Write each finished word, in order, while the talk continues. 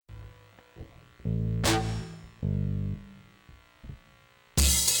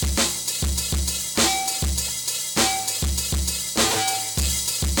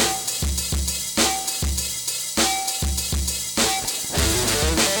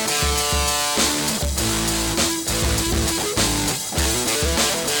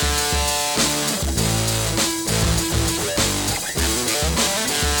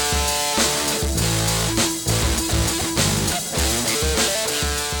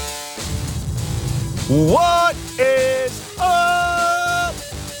What is up,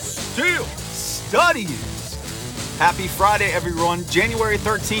 Steel Studies? Happy Friday, everyone. January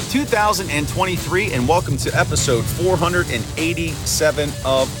 13th, 2023, and welcome to episode 487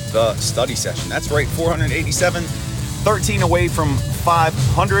 of the study session. That's right, 487, 13 away from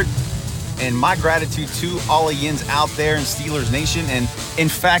 500. And my gratitude to all of yins out there in Steelers Nation. And in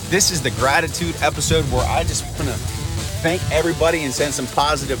fact, this is the gratitude episode where I just want to thank everybody and send some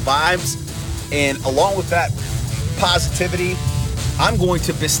positive vibes. And along with that positivity, I'm going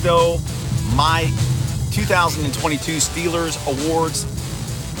to bestow my 2022 Steelers awards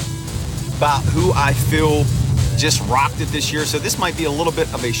about who I feel just rocked it this year. So this might be a little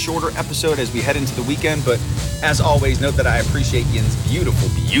bit of a shorter episode as we head into the weekend, but as always, note that I appreciate Yin's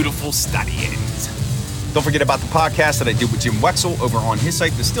beautiful studyings. Don't forget about the podcast that I do with Jim Wexel over on his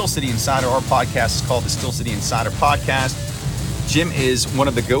site, The Steel City Insider. Our podcast is called The Steel City Insider Podcast. Jim is one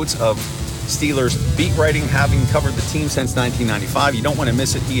of the GOATs of Steelers beat writing, having covered the team since 1995. You don't want to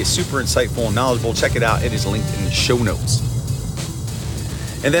miss it. He is super insightful and knowledgeable. Check it out. It is linked in the show notes.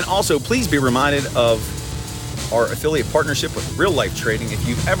 And then also, please be reminded of our affiliate partnership with Real Life Trading. If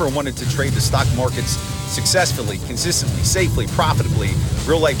you've ever wanted to trade the stock markets successfully, consistently, safely, profitably,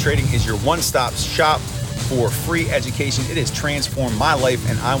 Real Life Trading is your one-stop shop for free education. It has transformed my life,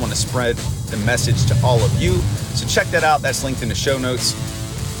 and I want to spread the message to all of you. So check that out. That's linked in the show notes.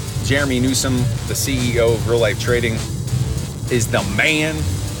 Jeremy Newsom, the CEO of Real Life Trading, is the man.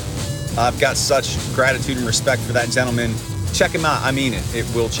 I've got such gratitude and respect for that gentleman. Check him out. I mean it. It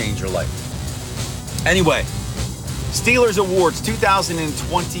will change your life. Anyway, Steelers Awards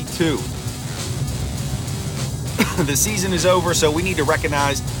 2022. The season is over, so we need to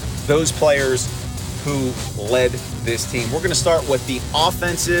recognize those players who led this team. We're going to start with the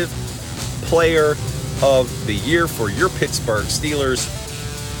Offensive Player of the Year for your Pittsburgh Steelers.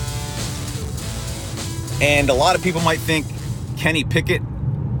 And a lot of people might think Kenny Pickett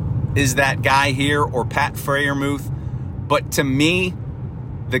is that guy here, or Pat Freiermuth. But to me,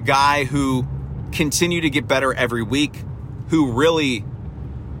 the guy who continued to get better every week, who really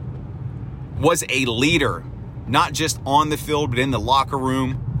was a leader, not just on the field, but in the locker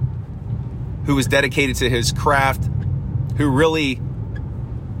room, who was dedicated to his craft, who really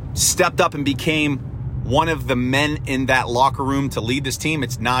stepped up and became one of the men in that locker room to lead this team,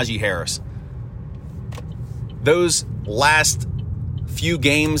 it's Najee Harris. Those last few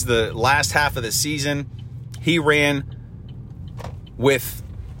games, the last half of the season, he ran with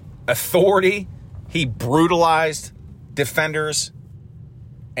authority. He brutalized defenders,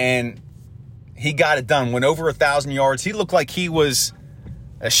 and he got it done. Went over 1,000 yards. He looked like he was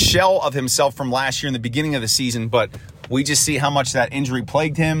a shell of himself from last year in the beginning of the season, but we just see how much that injury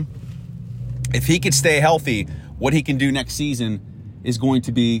plagued him. If he could stay healthy, what he can do next season is going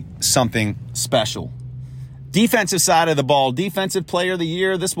to be something special. Defensive side of the ball, Defensive Player of the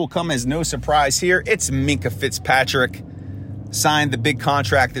Year. This will come as no surprise here. It's Minkah Fitzpatrick. Signed the big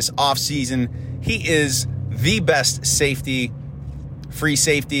contract this offseason. He is the best safety, free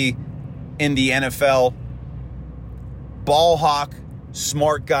safety in the NFL. Ball hawk,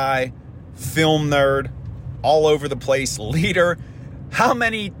 smart guy, film nerd, all over the place, leader. How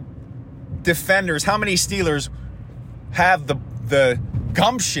many defenders, how many Steelers have the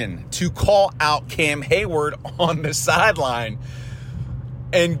gumption to call out Cam Hayward on the sideline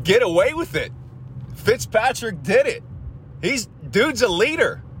and get away with it? Fitzpatrick did it. Dude's a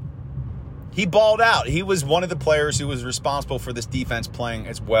leader. He balled out. He was one of the players who was responsible for this defense playing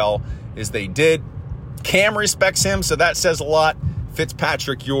as well as they did. Cam respects him, so that says a lot.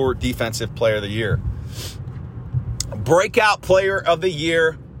 Fitzpatrick, your Defensive Player of the Year. Breakout Player of the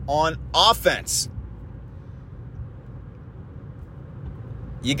Year on offense.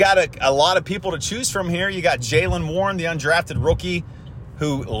 You got a lot of people to choose from here. You got Jaylen Warren, the undrafted rookie,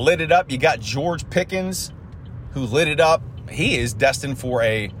 who lit it up. You got George Pickens, who lit it up. He is destined for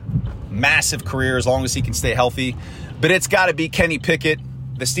a massive career as long as he can stay healthy. But it's got to be Kenny Pickett.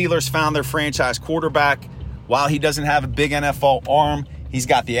 The Steelers found their franchise quarterback. While he doesn't have a big NFL arm, he's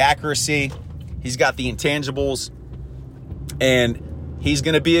got the accuracy. He's got the intangibles. And he's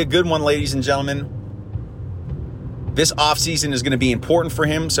going to be a good one, ladies and gentlemen. This offseason is going to be important for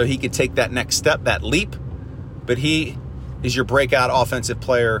him so he could take that next step, that leap. But he is your breakout offensive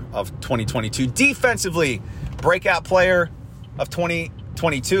player of 2022. Defensively, breakout player of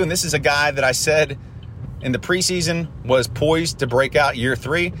 2022. And this is a guy that I said in the preseason was poised to break out year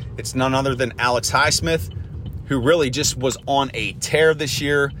 3. It's none other than Alex Highsmith, who really just was on a tear this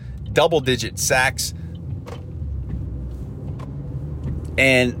year. Double-digit sacks.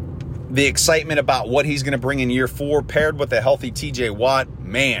 And the excitement about what he's going to bring in year 4, paired with a healthy TJ Watt,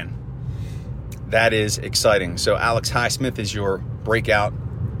 man, that is exciting. So Alex Highsmith is your breakout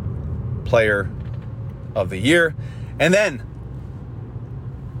player of the year. And then,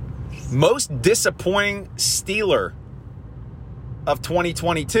 most disappointing Steeler of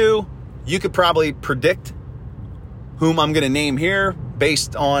 2022. You could probably predict whom I'm going to name here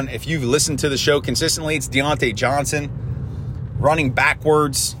based on, if you've listened to the show consistently, it's Deontay Johnson, running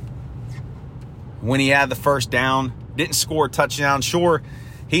backwards when he had the first down. Didn't score a touchdown. Sure,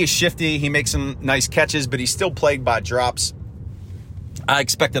 he is shifty. He makes some nice catches, but he's still plagued by drops. I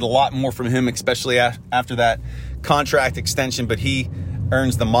expected a lot more from him, especially after that contract extension, but he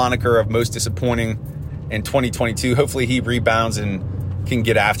earns the moniker of most disappointing in 2022. Hopefully he rebounds and can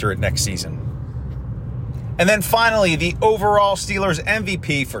get after it next season. And then finally, the overall Steelers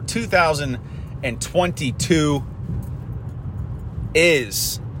MVP for 2022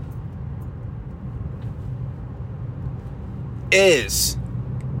 is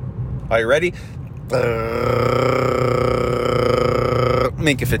are you ready?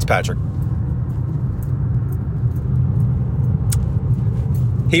 Minkah Fitzpatrick.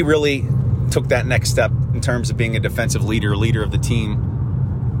 He really took that next step in terms of being a defensive leader of the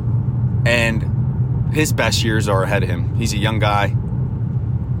team. And his best years are ahead of him. He's a young guy.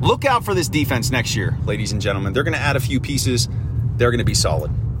 Look out for this defense next year, ladies and gentlemen. They're going to add a few pieces. They're going to be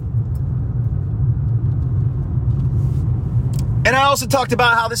solid. And I also talked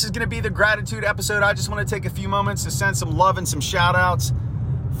about how this is going to be the gratitude episode. I just want to take a few moments to send some love and some shout outs.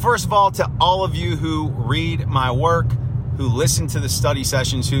 First of all, to all of you who read my work, who listen to the study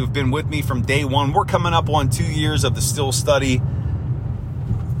sessions, who've been with me from day one. We're coming up on 2 years of the Still Study.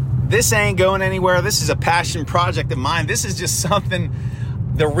 This ain't going anywhere. This is a passion project of mine. This is just something,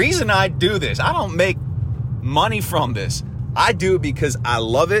 the reason I do this, I don't make money from this. I do it because I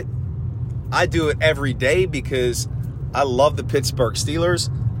love it. I do it every day because I love the Pittsburgh Steelers.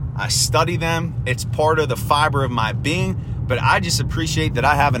 I study them. It's part of the fiber of my being. But I just appreciate that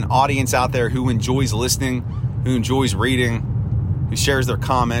I have an audience out there who enjoys listening, who enjoys reading, who shares their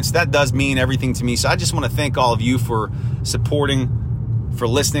comments. That does mean everything to me. So I just want to thank all of you for supporting, for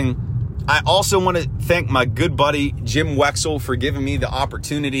listening. I also want to thank my good buddy, Jim Wexel, for giving me the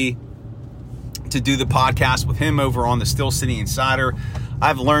opportunity to do the podcast with him over on the Still City Insider.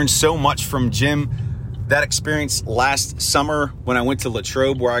 I've learned so much from Jim. That experience last summer when I went to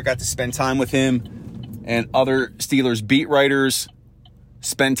Latrobe, where I got to spend time with him and other Steelers beat writers,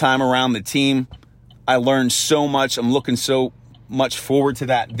 spend time around the team. I learned so much. I'm looking so much forward to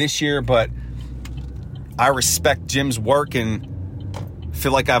that this year, but I respect Jim's work and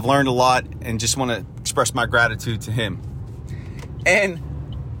feel like I've learned a lot and just want to express my gratitude to him. And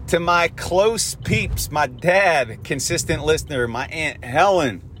to my close peeps, my dad, consistent listener, my Aunt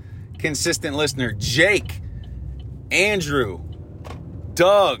Helen, consistent listener, Jake, Andrew,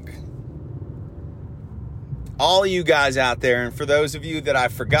 Doug, all of you guys out there. And for those of you that I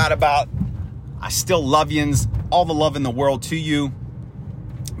forgot about, I still love yins. All the love in the world to you.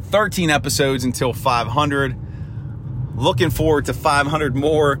 13 episodes until 500. Looking forward to 500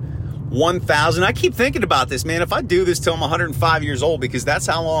 more. 1,000. I keep thinking about this, man. If I do this till I'm 105 years old, because that's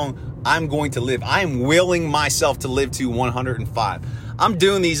how long I'm going to live. I am willing myself to live to 105. I'm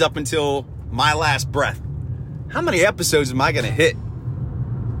doing these up until my last breath. How many episodes am I going to hit?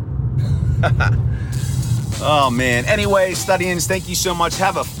 Oh, man. Anyway, studyings, thank you so much.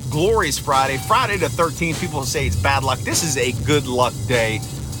 Have a glorious Friday. Friday the 13th. People say it's bad luck. This is a good luck day.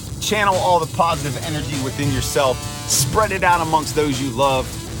 Channel all the positive energy within yourself. Spread it out amongst those you love.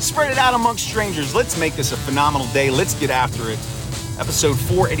 Spread it out amongst strangers. Let's make this a phenomenal day. Let's get after it. Episode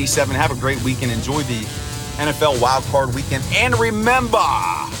 487. Have a great weekend. Enjoy the NFL Wildcard Weekend. And remember,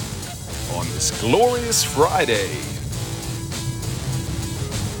 on this glorious Friday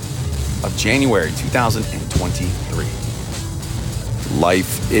of January 2023,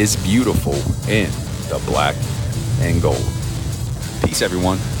 life is beautiful in the black and gold. Peace,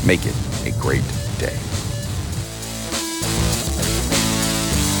 everyone. Make it a great day.